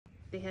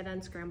they had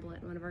Unscramble It,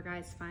 and one of our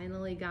guys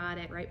finally got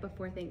it right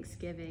before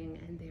Thanksgiving,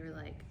 and they're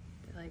like,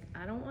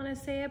 I don't want to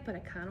say it, but I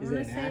kind of want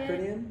to say it. Is it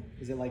an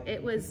acronym? Is it like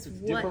it was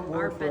what different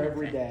word for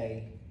every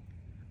day?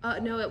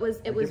 No, it was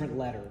different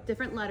letter.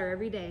 Different letter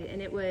every day,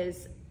 and it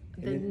was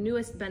the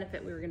newest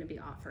benefit we were going to be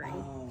offering.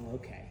 Oh,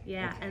 okay.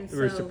 Yeah, okay. and so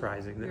we were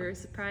surprising them. We were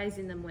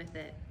surprising them with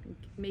it,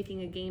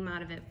 making a game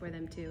out of it for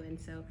them too. And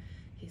so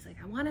he's like,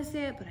 I want to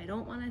say it, but I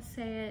don't want to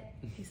say it.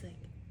 He's like,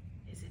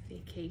 is it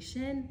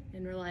vacation?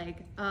 And we're like,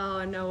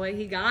 oh, no way,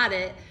 he got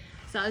it.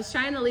 So I was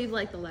trying to leave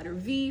like the letter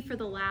V for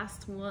the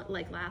last one,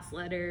 like last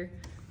letter,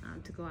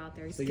 to go out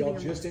there. So y'all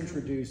just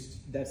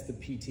introduced, that's the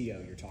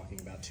PTO you're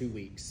talking about, 2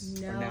 weeks,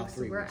 or now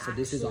 3 weeks. So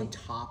this is on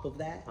top of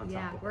that?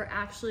 Yeah, we're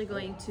actually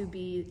going to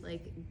be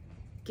like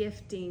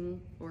gifting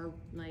or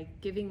like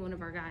giving one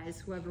of our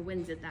guys, whoever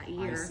wins it that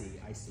year.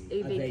 I see.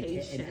 A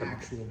vacation. An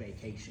actual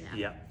vacation.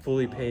 Yeah,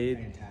 fully paid.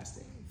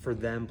 Fantastic. For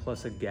them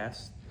plus a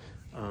guest.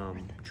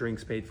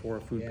 Drinks paid for,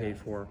 food paid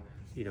for,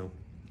 you know,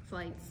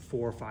 Flights.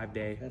 4 or 5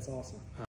 day. That's awesome.